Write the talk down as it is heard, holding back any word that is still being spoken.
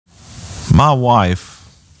My wife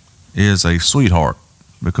is a sweetheart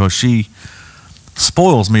because she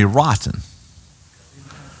spoils me rotten.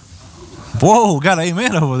 Whoa, got an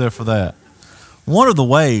amen over there for that. One of the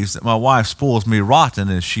ways that my wife spoils me rotten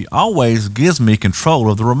is she always gives me control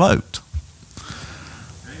of the remote.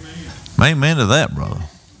 Amen, amen to that, brother.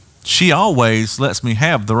 She always lets me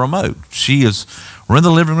have the remote. We're in the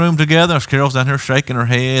living room together. Carol's down here shaking her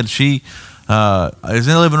head. She is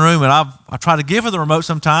in the living room, and I try to give her the remote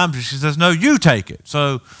sometimes, and she says, "No, you take it."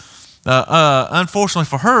 So, unfortunately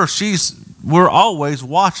for her, we're always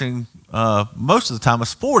watching most of the time a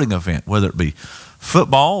sporting event, whether it be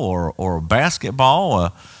football or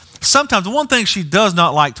basketball. Sometimes the one thing she does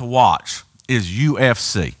not like to watch is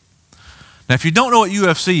UFC. Now, if you don't know what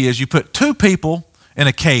UFC is, you put two people in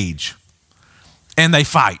a cage and they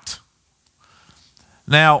fight.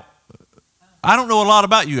 Now, I don't know a lot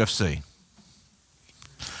about UFC,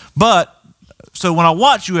 but so when I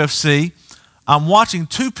watch UFC, I'm watching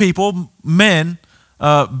two people, men,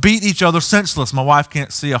 beat each other senseless. My wife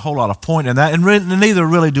can't see a whole lot of point in that, and neither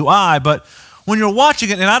really do I. But when you're watching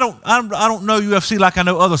it, and I don't know UFC like I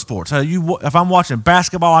know other sports. If I'm watching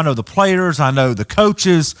basketball, I know the players, I know the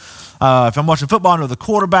coaches. If I'm watching football, I know the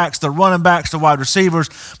quarterbacks, the running backs, the wide receivers.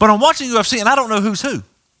 But I'm watching UFC, and I don't know who's who.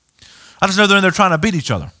 I just know they're in there trying to beat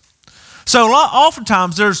each other. So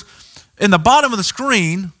oftentimes there's, in the bottom of the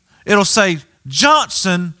screen, it'll say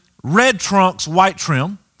Johnson, red trunks, white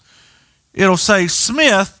trim. It'll say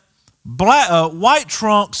Smith, white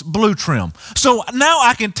trunks, blue trim. So now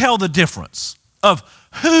I can tell the difference of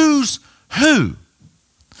who's who.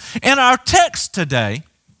 In our text today,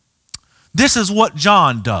 this is what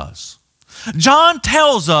John does. John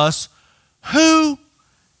tells us who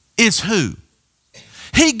is who.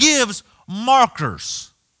 He gives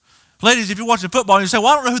markers. Ladies, if you're watching football and you say,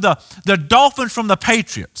 "Well, I don't know who the Dolphins from the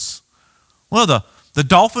Patriots." Well, the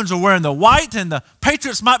Dolphins are wearing the white and the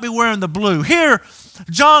Patriots might be wearing the blue. Here,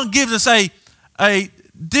 John gives us a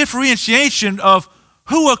differentiation of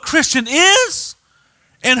who a Christian is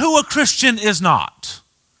and who a Christian is not.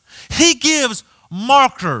 He gives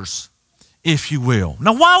markers, if you will.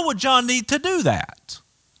 Now, why would John need to do that?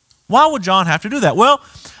 Why would John have to do that? Well,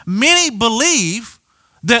 many believe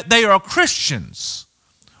that they are Christians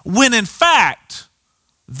when in fact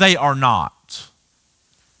they are not.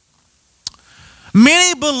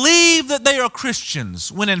 Many believe that they are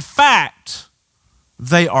Christians when in fact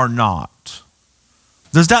they are not.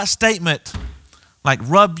 Does that statement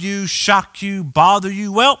rub you, shock you, bother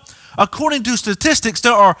you? Well, according to statistics,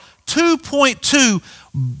 there are 2.2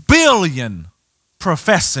 billion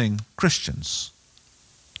professing Christians.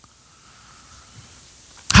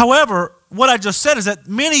 However, what I just said is that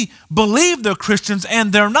many believe they're Christians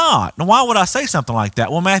and they're not. Now, why would I say something like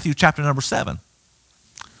that? Well, Matthew chapter number 7.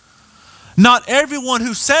 Not everyone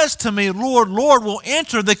who says to me, "Lord, Lord," will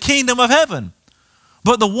enter the kingdom of heaven,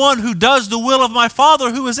 but the one who does the will of my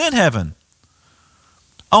Father who is in heaven.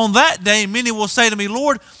 On that day, many will say to me,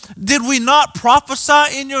 "Lord, did we not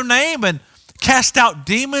prophesy in your name and cast out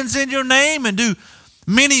demons in your name and do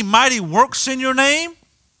many mighty works in your name?"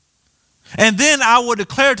 And then I will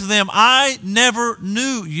declare to them, "I never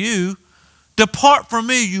knew you. Depart from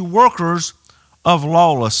me, you workers of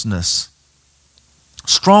lawlessness."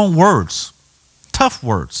 Strong words, tough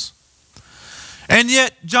words. And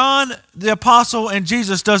yet John the apostle and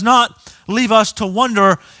Jesus does not leave us to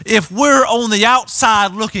wonder if we're on the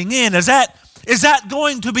outside looking in. Is that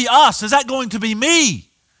going to be us? Is that going to be me?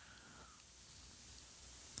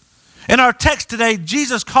 In our text today,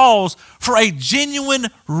 Jesus calls for a genuine,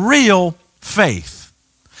 real faith.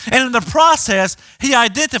 And in the process, he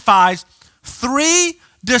identifies three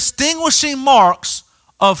distinguishing marks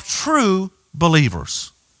of true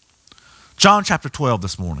believers. John chapter 12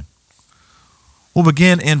 this morning. We'll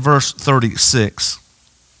begin in verse 36.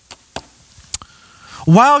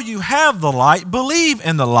 While you have the light, believe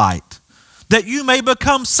in the light, that you may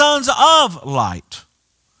become sons of light.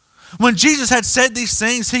 When Jesus had said these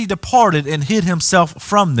things, he departed and hid himself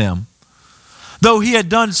from them. Though he had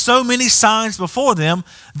done so many signs before them,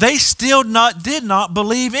 they still did not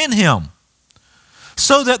believe in him.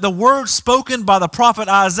 So that the word spoken by the prophet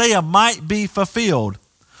Isaiah might be fulfilled.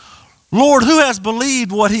 Lord, who has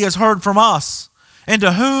believed what he has heard from us? And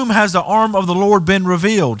to whom has the arm of the Lord been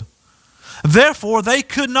revealed? Therefore they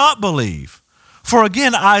could not believe. For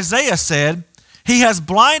again Isaiah said, he has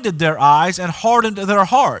blinded their eyes and hardened their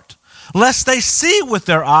heart, lest they see with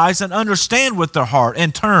their eyes and understand with their heart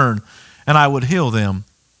and turn, and I would heal them.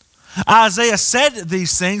 Isaiah said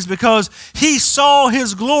these things because he saw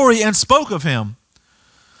his glory and spoke of him.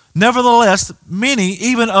 Nevertheless, many,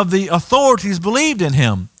 even of the authorities, believed in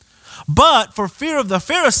him. But for fear of the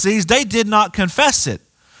Pharisees, they did not confess it,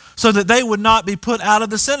 so that they would not be put out of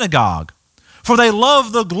the synagogue. For they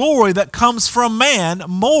love the glory that comes from man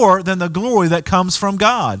more than the glory that comes from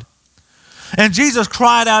God. And Jesus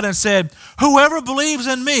cried out and said, whoever believes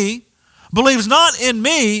in me, believes not in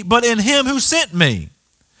me, but in him who sent me.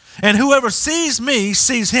 And whoever sees me,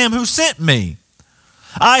 sees him who sent me.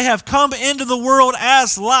 I have come into the world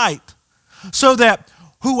as light, so that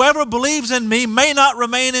whoever believes in me may not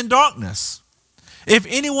remain in darkness. If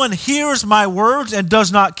anyone hears my words and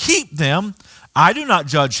does not keep them, I do not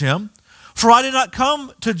judge him, for I did not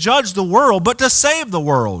come to judge the world, but to save the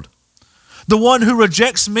world. The one who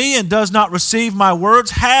rejects me and does not receive my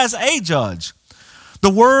words has a judge. The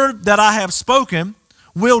word that I have spoken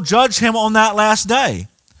will judge him on that last day.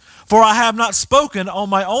 For I have not spoken on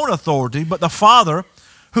my own authority, but the Father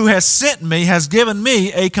who has sent me has given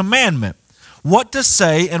me a commandment, what to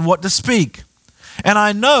say and what to speak. And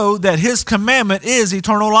I know that his commandment is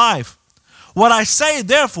eternal life. What I say,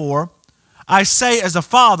 therefore, I say as the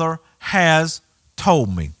Father has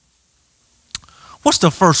told me. What's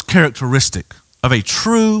the first characteristic of a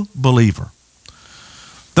true believer?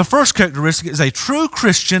 The first characteristic is a true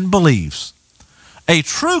Christian believes. A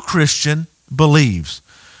true Christian believes.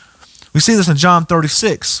 We see this in John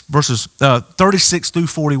 36, verses 36 through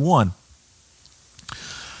 41.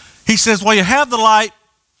 He says, while you have the light,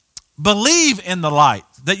 believe in the light,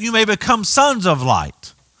 that you may become sons of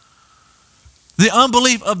light. The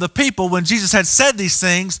unbelief of the people, when Jesus had said these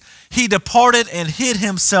things, he departed and hid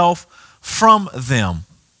himself from them.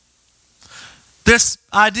 This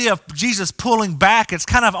idea of Jesus pulling back, it's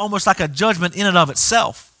kind of almost like a judgment in and of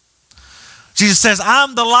itself. Jesus says,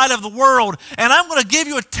 I'm the light of the world, and I'm going to give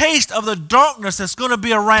you a taste of the darkness that's going to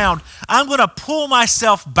be around. I'm going to pull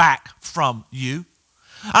myself back from you.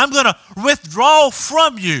 I'm going to withdraw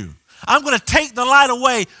from you. I'm going to take the light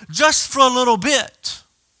away just for a little bit.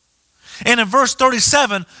 And in verse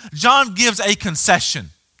 37, John gives a concession.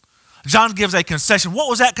 John gives a concession. What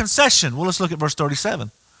was that concession? Well, let's look at verse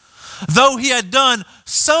 37. Though he had done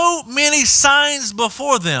so many signs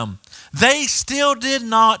before them, they still did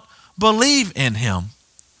not believe in him.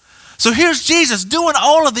 So here's Jesus doing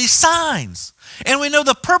all of these signs. And we know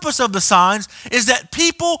the purpose of the signs is that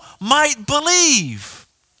people might believe.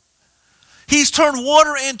 He's turned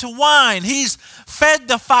water into wine. He's fed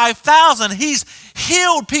the 5,000. He's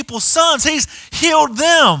healed people's sons. He's healed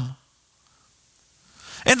them.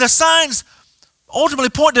 And the signs ultimately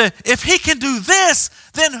point to, if he can do this,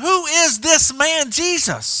 then who is this man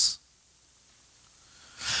Jesus?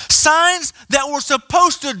 Signs that were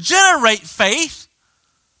supposed to generate faith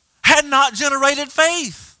had not generated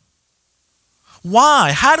faith.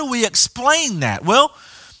 Why? How do we explain that? Well,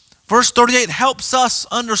 verse 38 helps us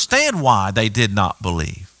understand why they did not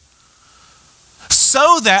believe.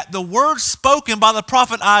 So that the words spoken by the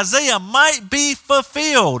prophet Isaiah might be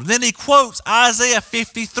fulfilled. Then he quotes Isaiah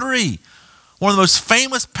 53, one of the most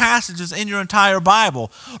famous passages in your entire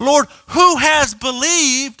Bible. Lord, who has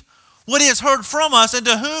believed what he has heard from us, and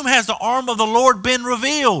to whom has the arm of the Lord been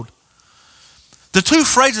revealed? The two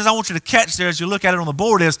phrases I want you to catch there as you look at it on the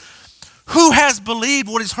board is, who has believed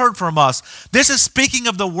what he's heard from us? This is speaking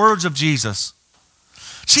of the words of Jesus.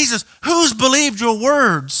 Jesus, who's believed your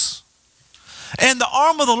words? And the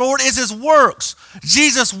arm of the Lord is his works.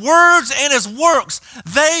 Jesus' words and his works,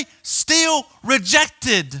 they still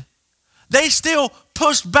rejected. They still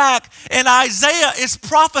pushed back. And Isaiah is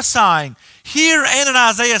prophesying here and in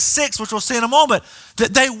Isaiah 6, which we'll see in a moment,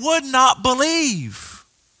 that they would not believe.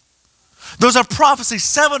 There's a prophecy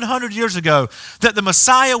 700 years ago that the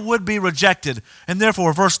Messiah would be rejected. And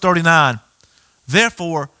therefore, verse 39,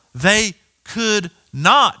 therefore they could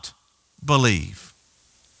not believe.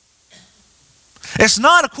 It's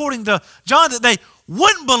not according to John that they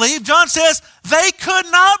wouldn't believe. John says they could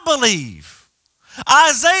not believe.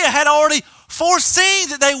 Isaiah had already foreseen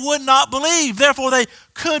that they would not believe. Therefore, they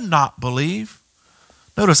could not believe.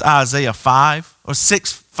 Notice Isaiah 5 or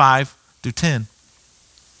 6, 5 through 10.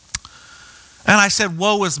 And I said,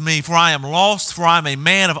 woe is me, for I am lost, for I am a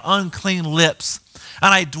man of unclean lips,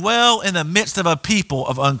 and I dwell in the midst of a people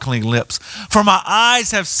of unclean lips. For my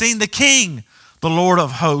eyes have seen the King, the Lord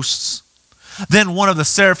of hosts. Then one of the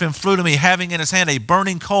seraphim flew to me, having in his hand a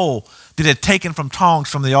burning coal that he had taken from tongs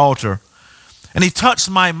from the altar. And he touched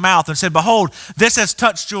my mouth and said, behold, this has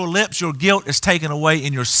touched your lips. Your guilt is taken away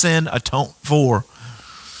and your sin atoned for.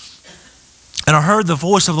 And I heard the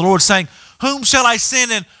voice of the Lord saying, whom shall I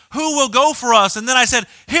send and who will go for us? And then I said,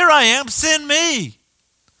 here I am, send me.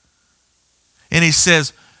 And he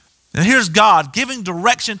says, and here's God giving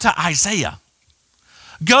direction to Isaiah.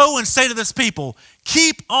 Go and say to this people,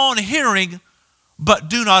 keep on hearing, but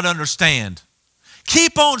do not understand.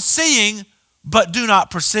 Keep on seeing, but do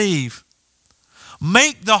not perceive.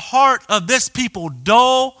 Make the heart of this people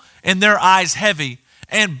dull and their eyes heavy,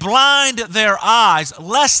 and blind their eyes,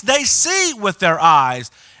 lest they see with their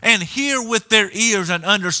eyes, and hear with their ears, and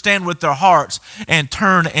understand with their hearts, and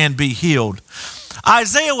turn and be healed.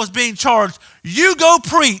 Isaiah was being charged, you go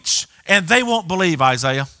preach, and they won't believe,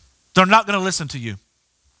 Isaiah. They're not going to listen to you.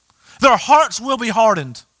 Their hearts will be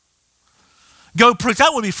hardened. Go preach.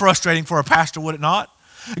 That would be frustrating for a pastor, would it not?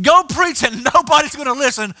 Go preach and nobody's going to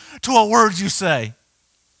listen to a word you say.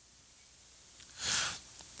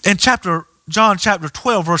 In John chapter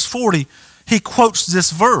 12, verse 40, he quotes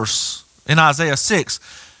this verse in Isaiah 6.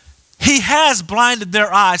 He has blinded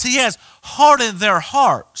their eyes. He has hardened their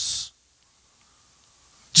hearts.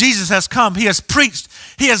 Jesus has come. He has preached.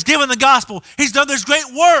 He has given the gospel. He's done these great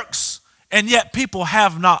works, and yet people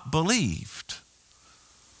have not believed.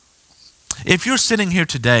 If you're sitting here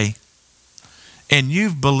today and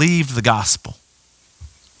you've believed the gospel,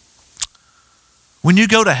 when you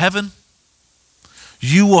go to heaven,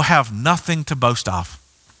 you will have nothing to boast of.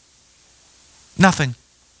 Nothing.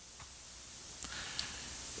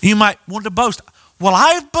 You might want to boast, well,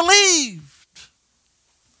 I've believed.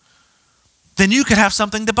 Then you could have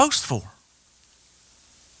something to boast for.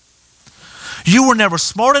 You were never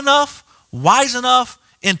smart enough, wise enough,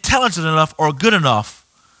 intelligent enough, or good enough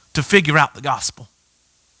to figure out the gospel.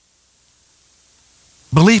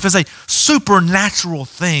 Belief is a supernatural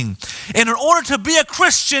thing. And in order to be a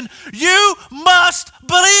Christian, you must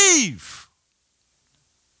believe.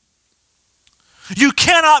 You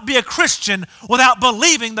cannot be a Christian without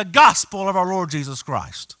believing the gospel of our Lord Jesus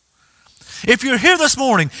Christ. If you're here this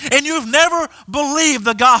morning and you've never believed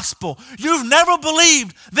the gospel, you've never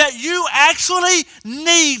believed that you actually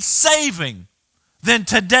need saving, then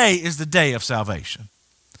today is the day of salvation.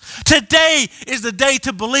 Today is the day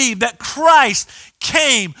to believe that Christ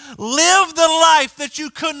came, lived the life that you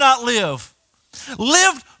could not live,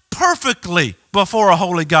 lived perfectly before a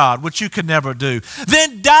holy God, which you could never do,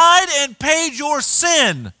 then died and paid your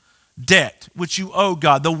sin debt, which you owe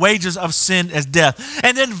God. The wages of sin is death.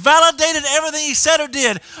 And then validated everything he said or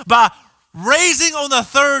did by raising on the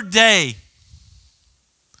third day.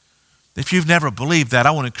 If you've never believed that,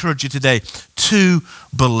 I want to encourage you today to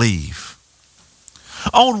believe.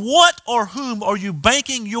 On what or whom are you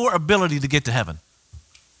banking your ability to get to heaven?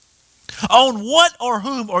 On what or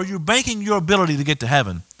whom are you banking your ability to get to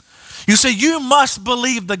heaven? You say you must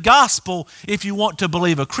believe the gospel if you want to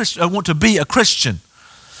believe a Christian, or want to be a Christian.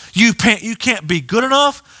 You can't be good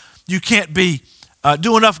enough. You can't be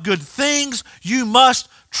do enough good things. You must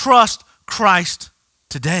trust Christ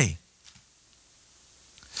today.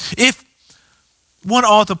 If one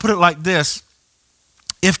author put it like this,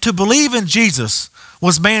 if to believe in Jesus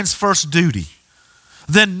was man's first duty,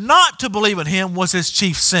 then not to believe in him was his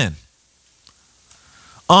chief sin.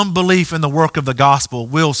 Unbelief in the work of the gospel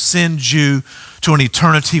will send you to an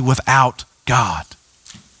eternity without God.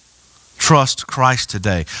 Trust Christ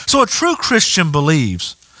today. So a true Christian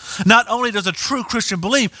believes. Not only does a true Christian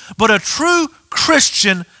believe, but a true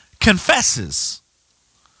Christian confesses.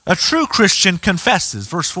 A true Christian confesses.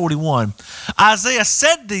 Verse 41. Isaiah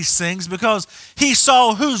said these things because he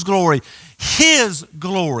saw whose glory? His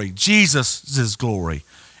glory, Jesus' glory.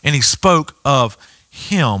 And he spoke of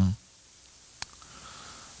him.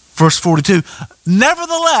 Verse 42.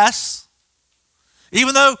 Nevertheless,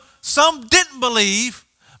 even though some didn't believe,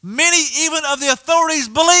 many even of the authorities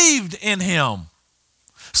believed in him.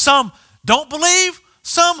 Some don't believe,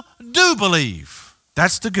 some do believe.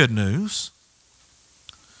 That's the good news.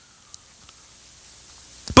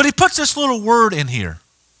 But he puts this little word in here,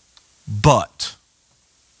 but.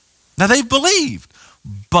 Now they've believed,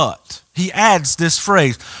 but he adds this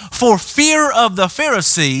phrase, for fear of the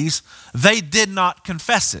Pharisees, they did not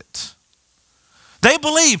confess it. They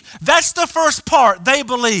believed. That's the first part. They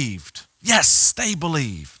believed. Yes, they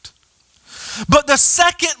believed. But the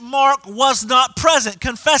second mark was not present,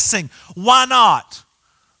 confessing. Why not?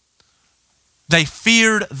 They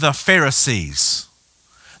feared the Pharisees.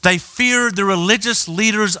 They feared the religious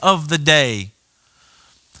leaders of the day.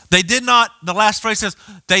 They did not, the last phrase says,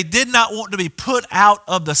 they did not want to be put out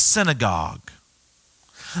of the synagogue.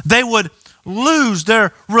 They would lose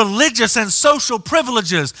their religious and social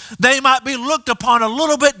privileges. They might be looked upon a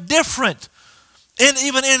little bit different,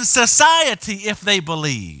 even in society, if they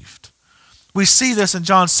believed. We see this in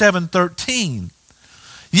John 7:13.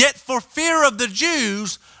 Yet for fear of the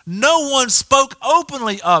Jews, no one spoke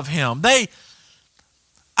openly of him.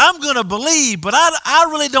 I'm going to believe, but I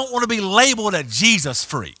really don't want to be labeled a Jesus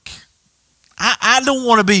freak. I don't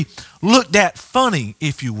want to be looked at funny,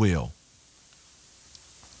 if you will.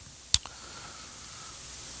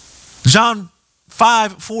 John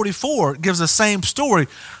 5:44 gives the same story.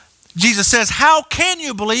 Jesus says, how can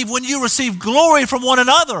you believe when you receive glory from one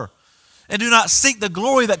another and do not seek the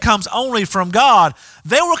glory that comes only from God?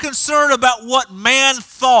 They were concerned about what man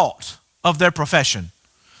thought of their profession.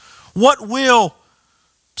 What will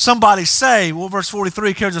somebody say? Well, verse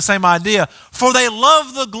 43 carries the same idea. For they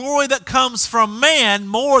love the glory that comes from man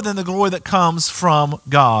more than the glory that comes from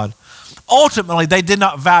God. Ultimately, they did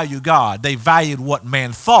not value God. They valued what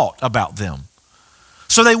man thought about them.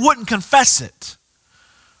 So they wouldn't confess it.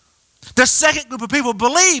 The second group of people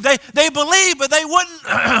believed. They believed, but they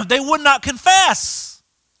wouldn't. They would not confess.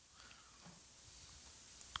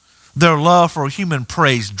 Their love for human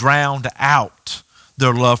praise drowned out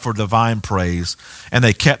their love for divine praise, and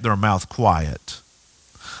they kept their mouth quiet.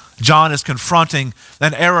 John is confronting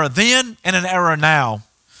an error then and an error now.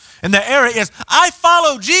 And the error is, I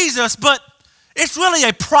follow Jesus, but it's really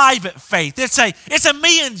a private faith. It's a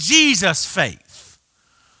me and Jesus faith.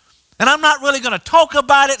 And I'm not really going to talk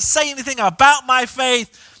about it, say anything about my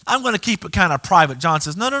faith. I'm going to keep it kind of private. John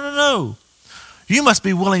says, no. You must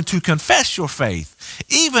be willing to confess your faith,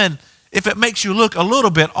 even if it makes you look a little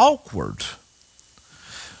bit awkward.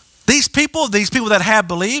 These people that had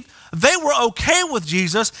believed, they were okay with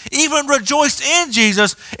Jesus, even rejoiced in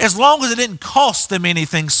Jesus, as long as it didn't cost them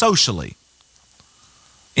anything socially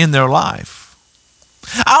in their life.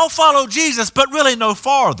 I'll follow Jesus, but really no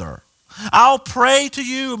farther. I'll pray to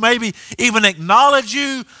you, maybe even acknowledge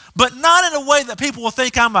you, but not in a way that people will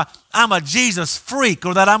think I'm a Jesus freak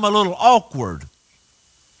or that I'm a little awkward.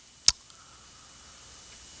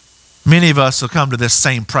 Many of us will come to this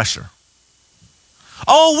same pressure.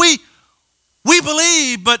 Oh, we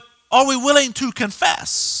believe, but are we willing to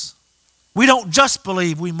confess? We don't just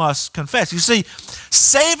believe, we must confess. You see,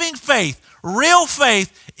 saving faith, real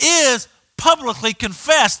faith, is publicly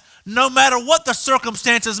confessed no matter what the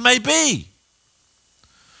circumstances may be.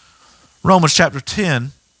 Romans chapter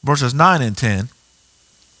 10, verses 9 and 10.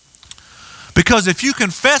 Because if you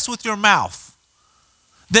confess with your mouth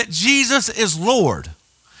that Jesus is Lord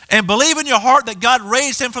and believe in your heart that God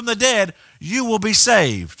raised him from the dead, you will be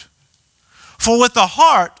saved. For with the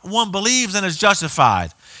heart one believes and is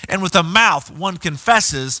justified, and with the mouth one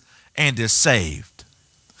confesses and is saved.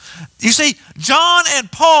 You see, John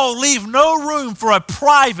and Paul leave no room for a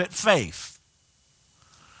private faith.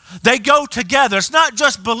 They go together. It's not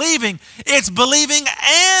just believing, it's believing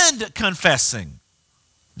and confessing.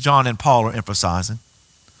 John and Paul are emphasizing.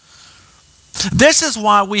 This is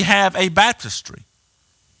why we have a baptistry.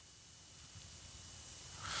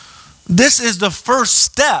 This is the first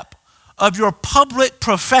step of your public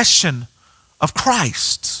profession of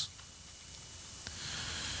Christ.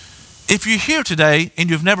 If you're here today and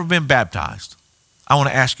you've never been baptized, I want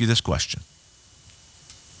to ask you this question.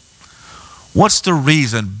 What's the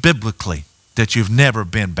reason biblically that you've never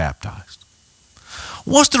been baptized?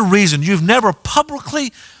 What's the reason you've never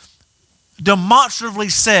publicly, demonstratively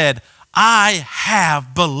said, I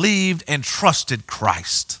have believed and trusted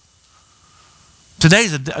Christ?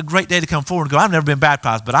 Today's a great day to come forward and go, I've never been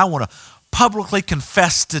baptized, but I want to publicly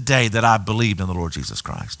confess today that I believed in the Lord Jesus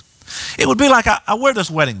Christ. It would be like I wear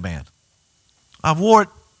this wedding band. I've wore it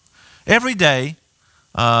every day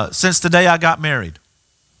since the day I got married.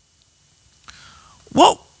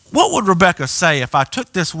 What would Rebecca say if I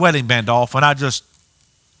took this wedding band off and I just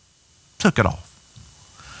took it off?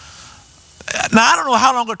 Now, I don't know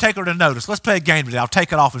how long it would take her to notice. Let's play a game today. I'll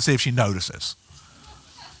take it off and see if she notices.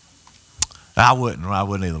 I wouldn't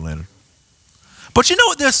either, Leonard. But you know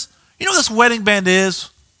what this wedding band is?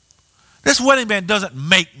 This wedding band doesn't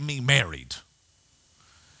make me married.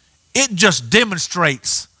 It just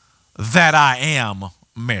demonstrates that I am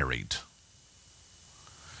married.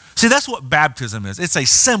 See, that's what baptism is. It's a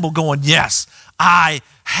symbol going, yes, I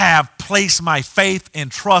have placed my faith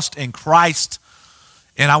and trust in Christ,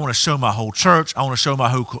 and I want to show my whole church, I want to show my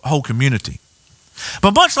whole community.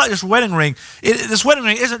 But much like this wedding ring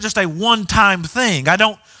isn't just a one-time thing.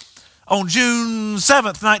 On June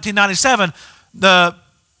 7th, 1997,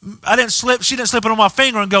 she didn't slip it on my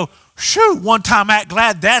finger and go, shoo, one-time act,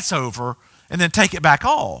 glad that's over, and then take it back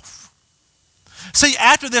off. See,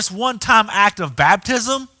 after this one-time act of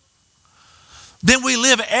baptism, then we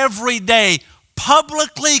live every day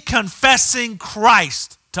publicly confessing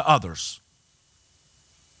Christ to others.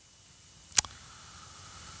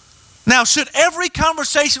 Now, should every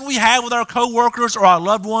conversation we have with our coworkers or our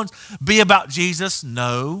loved ones be about Jesus?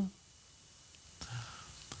 No.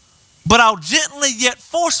 But I'll gently yet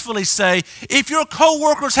forcefully say, if your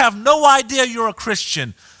coworkers have no idea you're a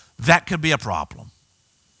Christian, that could be a problem.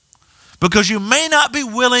 Because you may not be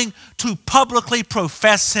willing to publicly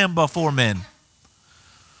profess him before men.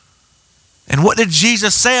 And what did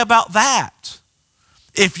Jesus say about that?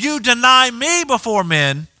 If you deny me before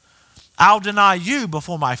men, I'll deny you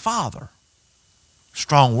before my Father.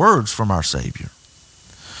 Strong words from our Savior.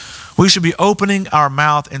 We should be opening our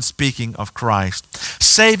mouth and speaking of Christ.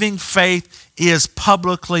 Saving faith is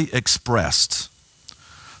publicly expressed.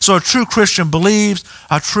 So a true Christian believes,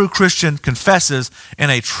 a true Christian confesses,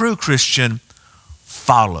 and a true Christian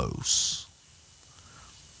follows.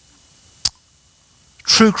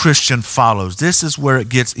 True Christian follows. This is where it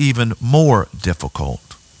gets even more difficult.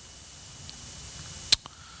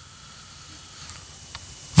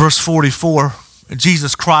 Verse 44,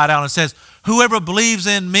 Jesus cried out and says, whoever believes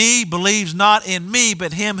in me believes not in me,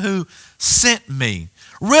 but him who sent me.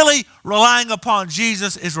 Really, relying upon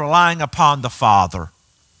Jesus is relying upon the Father.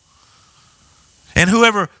 And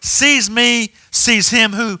whoever sees me sees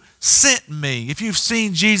him who sent me. If you've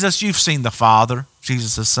seen Jesus, you've seen the Father,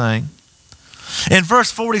 Jesus is saying. In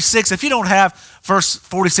verse 46, if you don't have verse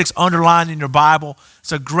 46 underlined in your Bible,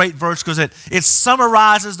 it's a great verse because it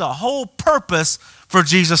summarizes the whole purpose for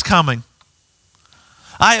Jesus coming.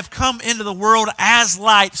 I have come into the world as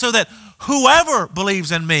light so that whoever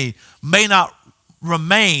believes in me may not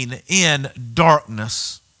remain in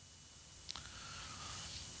darkness.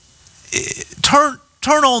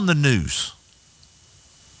 Turn on the news.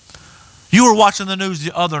 You were watching the news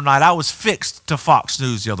the other night. I was fixed to Fox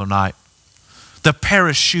News the other night. The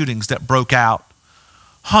Paris shootings that broke out.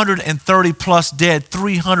 130 plus dead,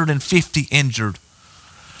 350 injured.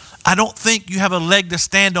 I don't think you have a leg to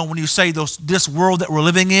stand on when you say this world that we're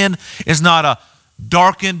living in is not a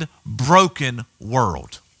darkened, broken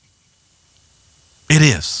world. It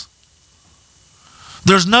is.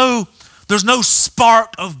 There's no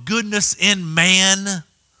spark of goodness in man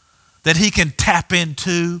that he can tap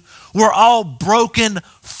into. We're all broken,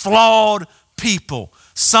 flawed people.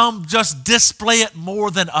 Some just display it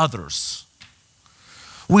more than others.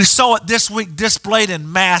 We saw it this week displayed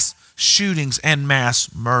in mass shootings and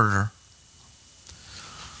mass murder.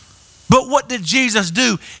 But what did Jesus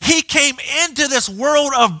do? He came into this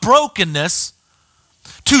world of brokenness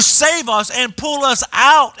to save us and pull us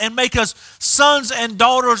out and make us sons and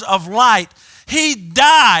daughters of light. He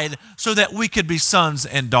died so that we could be sons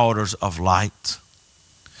and daughters of light.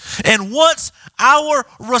 And what's our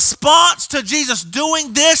response to Jesus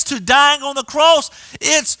doing this, to dying on the cross?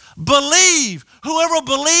 It's believe. Whoever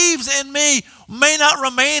believes in me may not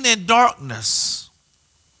remain in darkness.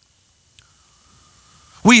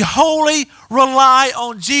 We wholly rely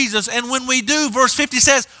on Jesus. And when we do, verse 50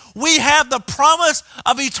 says, we have the promise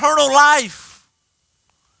of eternal life.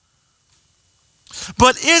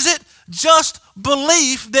 But is it just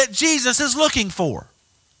belief that Jesus is looking for?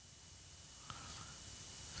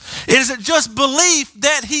 Is it just belief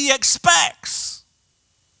that he expects?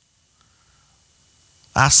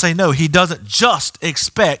 I say no, he doesn't just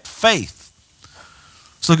expect faith.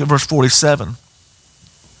 Let's look at verse 47.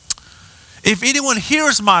 If anyone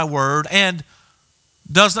hears my word and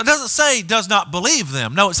does not, it doesn't say does not believe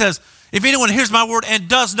them. No, it says if anyone hears my word and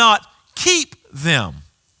does not keep them.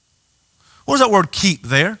 What does that word keep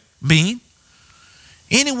there mean?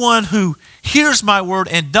 Anyone who hears my word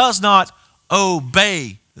and does not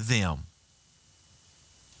obey them.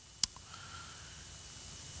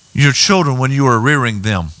 Your children, when you are rearing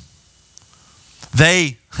them,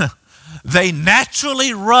 they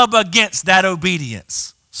naturally rub against that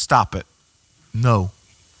obedience. Stop it. No.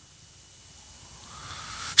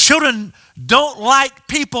 Children don't like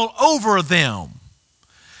people over them.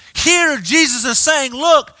 Here Jesus is saying,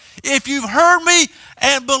 look, if you've heard me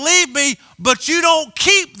and believe me, but you don't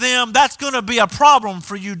keep them, that's going to be a problem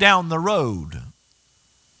for you down the road.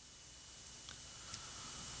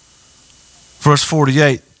 Verse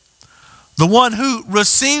 48, the one who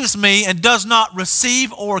receives me and does not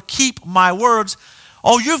receive or keep my words,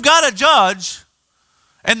 oh, you've got to judge,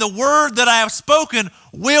 and the word that I have spoken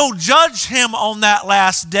will judge him on that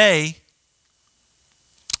last day.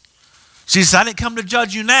 She says, I didn't come to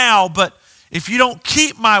judge you now, but if you don't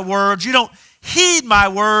keep my words, you don't heed my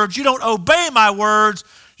words, you don't obey my words,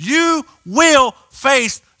 you will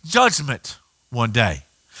face judgment one day.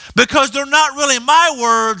 Because they're not really my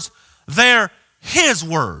words, they're his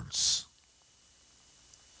words.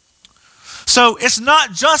 So it's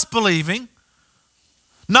not just believing,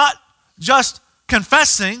 not just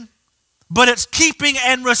confessing, but it's keeping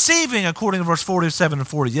and receiving, according to verse 47 and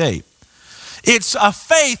 48. It's a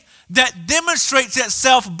faith that demonstrates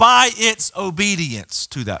itself by its obedience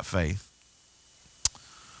to that faith.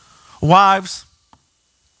 Wives,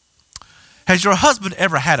 has your husband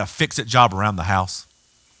ever had a fix-it job around the house?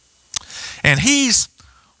 And he's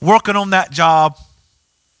working on that job.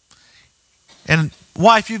 And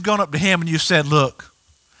wife, you've gone up to him and you said, look,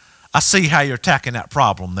 I see how you're attacking that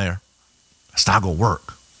problem there. It's not going to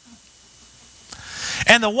work.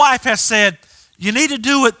 And the wife has said, you need to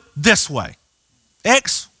do it this way.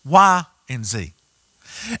 X, Y, and Z.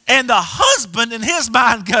 And the husband in his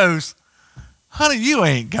mind goes, honey, you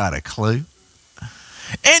ain't got a clue.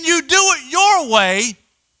 And you do it your way,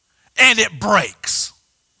 and it breaks.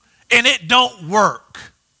 And it don't work.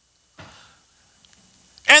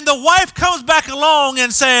 And the wife comes back along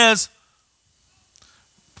and says,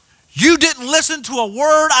 you didn't listen to a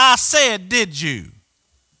word I said, did you?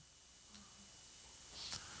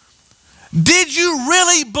 Did you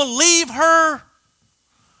really believe her?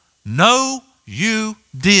 No, you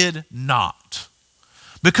did not.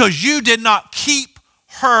 Because you did not keep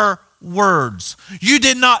her words. You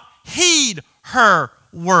did not heed her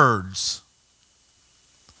words.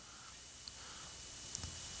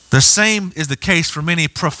 The same is the case for many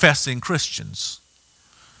professing Christians.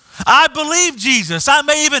 I believe Jesus. I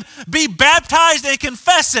may even be baptized and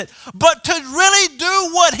confess it. But to really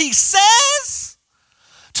do what he says,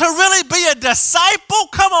 to really be a disciple,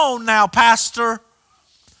 come on now, Pastor.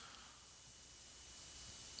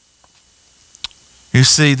 You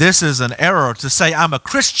see, this is an error to say I'm a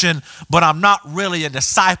Christian, but I'm not really a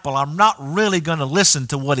disciple. I'm not really going to listen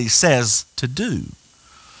to what he says to do.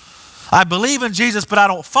 I believe in Jesus, but I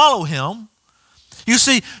don't follow him. You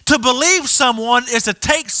see, to believe someone is to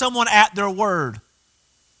take someone at their word.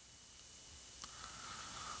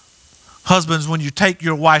 Husbands, when you take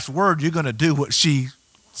your wife's word, you're going to do what she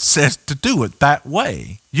says to do it that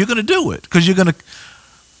way. You're going to do it because you're going to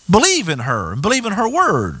believe in her and believe in her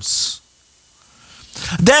words.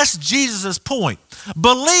 That's Jesus' point.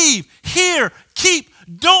 Believe, hear, keep,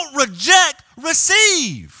 don't reject,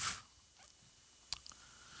 receive.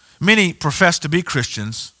 Many profess to be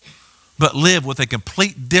Christians, but live with a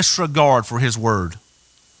complete disregard for his word.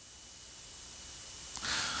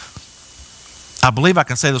 I believe I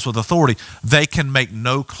can say this with authority. They can make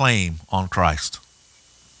no claim on Christ.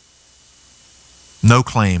 No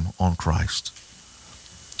claim on Christ.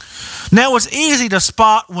 Now, it's easy to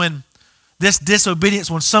spot when this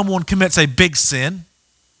disobedience, when someone commits a big sin,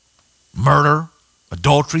 murder,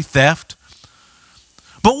 adultery, theft.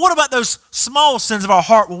 But what about those small sins of our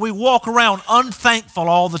heart where we walk around unthankful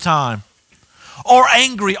all the time, or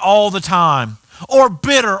angry all the time, or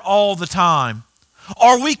bitter all the time?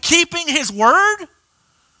 Are we keeping his word?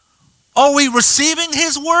 Are we receiving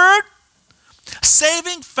his word?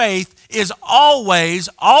 Saving faith is always,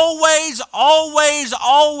 always, always,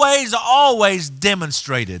 always, always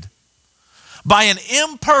demonstrated by an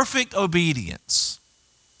imperfect obedience.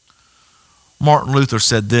 Martin Luther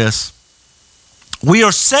said this: we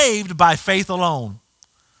are saved by faith alone,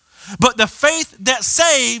 but the faith that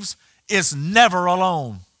saves is never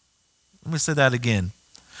alone. Let me say that again.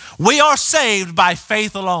 We are saved by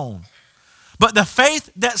faith alone, but the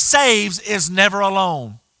faith that saves is never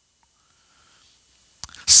alone.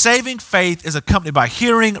 Saving faith is accompanied by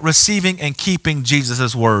hearing, receiving, and keeping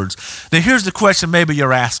Jesus' words. Now here's the question maybe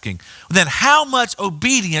you're asking. Then how much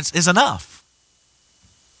obedience is enough?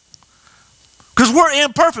 Because we're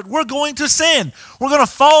imperfect. We're going to sin. We're going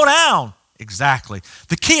to fall down. Exactly.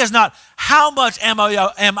 The key is not how much am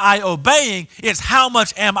I obeying, it's how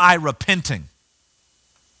much am I repenting.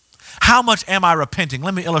 How much am I repenting?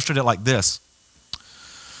 Let me illustrate it like this.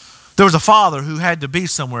 There was a father who had to be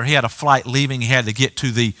somewhere. He had a flight leaving. He had to get to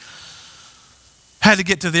the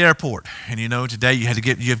airport. And you know, today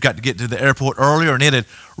you've got to get to the airport earlier, and it had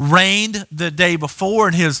rained the day before,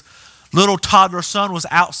 and his little toddler son was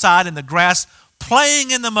outside in the grass playing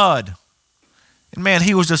in the mud. And man,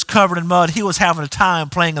 he was just covered in mud. He was having a time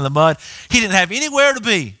playing in the mud. He didn't have anywhere to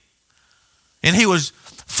be. And he was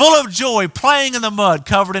full of joy playing in the mud,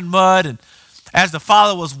 covered in mud. And as the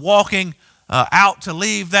father was walking out to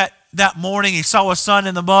leave that morning, he saw his son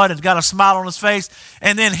in the mud and got a smile on his face.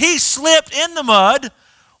 And then he slipped in the mud,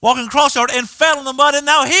 walking across the yard, and fell in the mud, and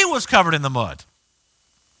now he was covered in the mud.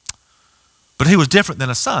 But he was different than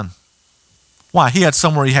a son. Why? He had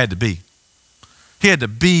somewhere he had to be. He had to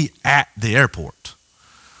be at the airport.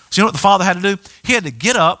 So you know what the father had to do? He had to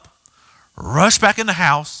get up, rush back in the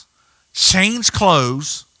house, change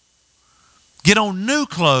clothes, get on new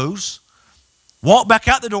clothes, walk back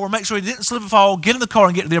out the door, make sure he didn't slip and fall, get in the car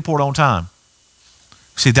and get to the airport on time.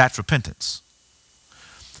 See, that's repentance.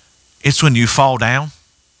 It's when you fall down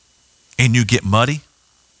and you get muddy.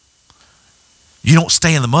 You don't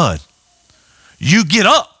stay in the mud. You get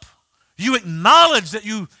up. You acknowledge that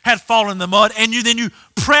you had fallen in the mud, and then you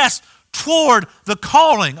press toward the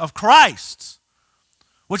calling of Christ,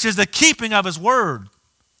 which is the keeping of his word.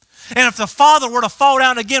 And if the father were to fall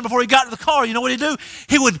down again before he got to the car, you know what he'd do?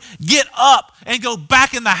 He would get up and go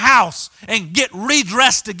back in the house and get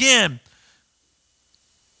redressed again.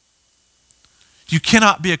 You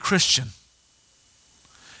cannot be a Christian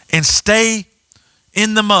and stay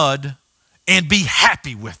in the mud and be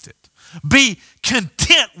happy with it. Be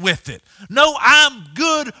content with it. No, I'm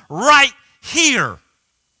good right here.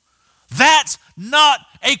 That's not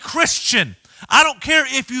a Christian. I don't care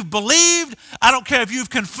if you've believed. I don't care if you've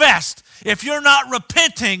confessed. If you're not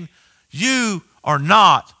repenting, you are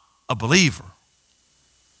not a believer.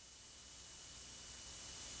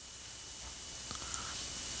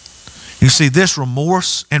 You see, this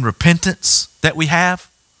remorse and repentance that we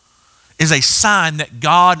have is a sign that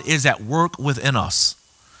God is at work within us.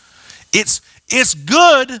 It's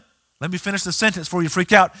good. Let me finish the sentence before you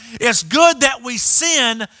freak out. It's good that we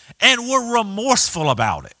sin and we're remorseful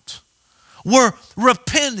about it. We're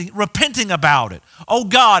repenting about it. Oh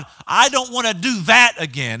God, I don't want to do that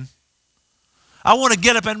again. I want to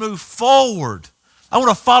get up and move forward. I want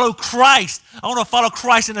to follow Christ. I want to follow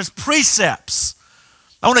Christ in his precepts.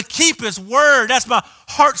 I want to keep his word. That's my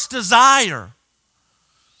heart's desire.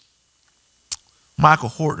 Michael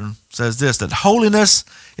Horton says this, that holiness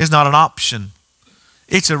is not an option.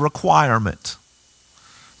 It's a requirement.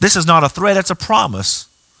 This is not a threat, it's a promise.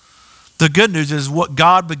 The good news is what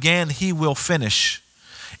God began, he will finish.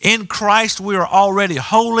 In Christ, we are already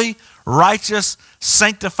holy, righteous,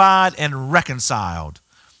 sanctified, and reconciled.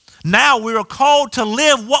 Now we are called to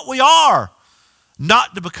live what we are,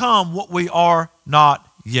 not to become what we are not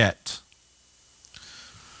yet.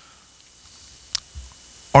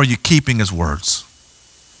 Are you keeping his words?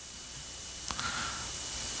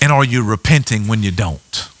 And are you repenting when you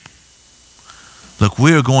don't? Look,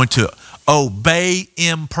 we are going to obey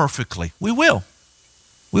imperfectly. We will.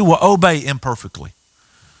 We will obey imperfectly.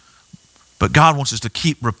 But God wants us to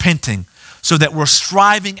keep repenting so that we're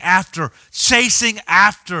striving after, chasing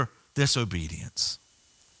after this obedience.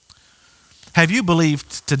 Have you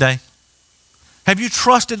believed today? Have you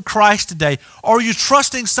trusted Christ today? Or are you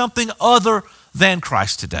trusting something other than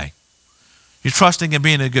Christ today? You're trusting in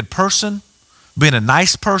being a good person, being a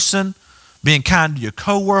nice person, being kind to your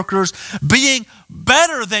coworkers, being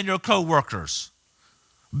better than your coworkers.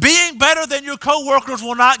 Being better than your coworkers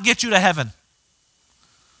will not get you to heaven.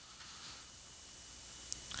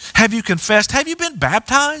 Have you confessed? Have you been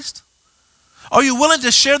baptized? Are you willing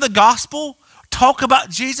to share the gospel? Talk about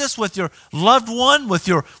Jesus with your loved one, with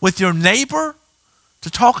your neighbor, to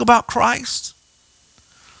talk about Christ?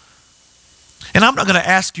 And I'm not going to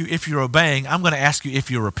ask you if you're obeying. I'm going to ask you if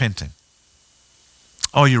you're repenting.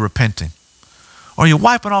 Are you repenting? Are you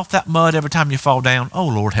wiping off that mud every time you fall down? Oh,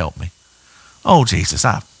 Lord, help me. Oh, Jesus,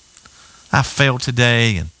 I failed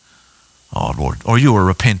today. And oh, Lord, are you a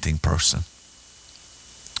repenting person?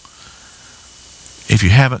 If you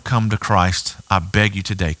haven't come to Christ, I beg you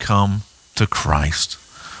today, come to Christ.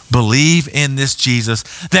 Believe in this Jesus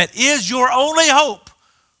that is your only hope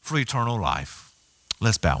for eternal life.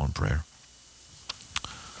 Let's bow in prayer.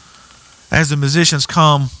 As the musicians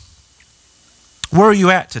come, where are you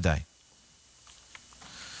at today?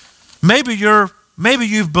 Maybe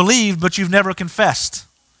you've believed, but you've never confessed.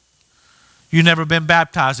 You've never been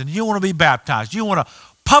baptized, and you want to be baptized. You want to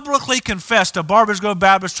publicly confess to Barbers Grove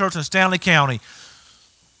Baptist Church in Stanley County,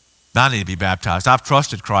 I need to be baptized. I've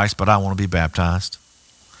trusted Christ, but I want to be baptized.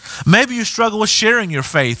 Maybe you struggle with sharing your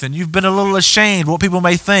faith, and you've been a little ashamed what people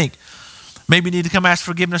may think. Maybe you need to come ask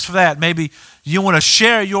forgiveness for that. Maybe you want to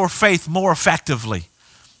share your faith more effectively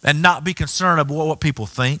and not be concerned about what people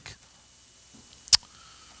think.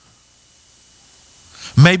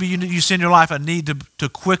 Maybe you see in your life a need to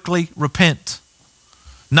quickly repent,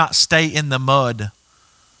 not stay in the mud,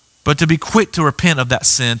 but to be quick to repent of that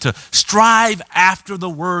sin, to strive after the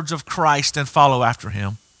words of Christ and follow after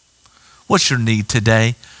him. What's your need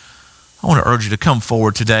today? I want to urge you to come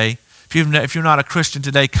forward today. If you're not a Christian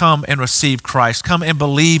today, come and receive Christ. Come and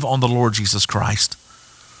believe on the Lord Jesus Christ.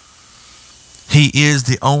 He is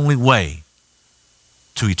the only way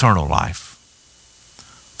to eternal life.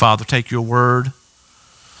 Father, take your word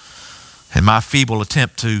and my feeble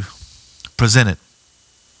attempt to present it.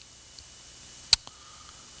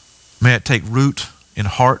 May it take root in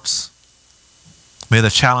hearts. May the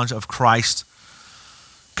challenge of Christ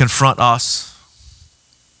confront us.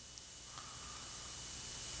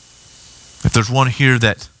 If there's one here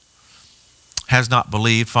that has not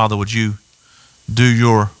believed, Father, would you do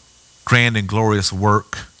your grand and glorious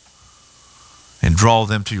work and draw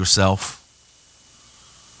them to yourself?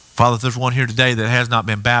 Father, if there's one here today that has not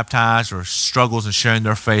been baptized or struggles in sharing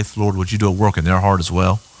their faith, Lord, would you do a work in their heart as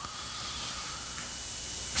well?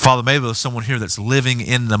 Father, maybe there's someone here that's living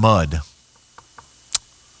in the mud.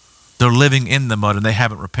 They're living in the mud and they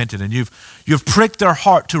haven't repented. And you've pricked their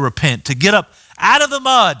heart to repent, to get up out of the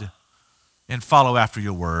mud and follow after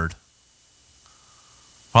your word.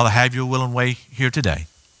 Father, have your will and way here today.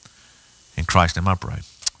 In Christ's name I pray.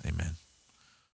 Amen.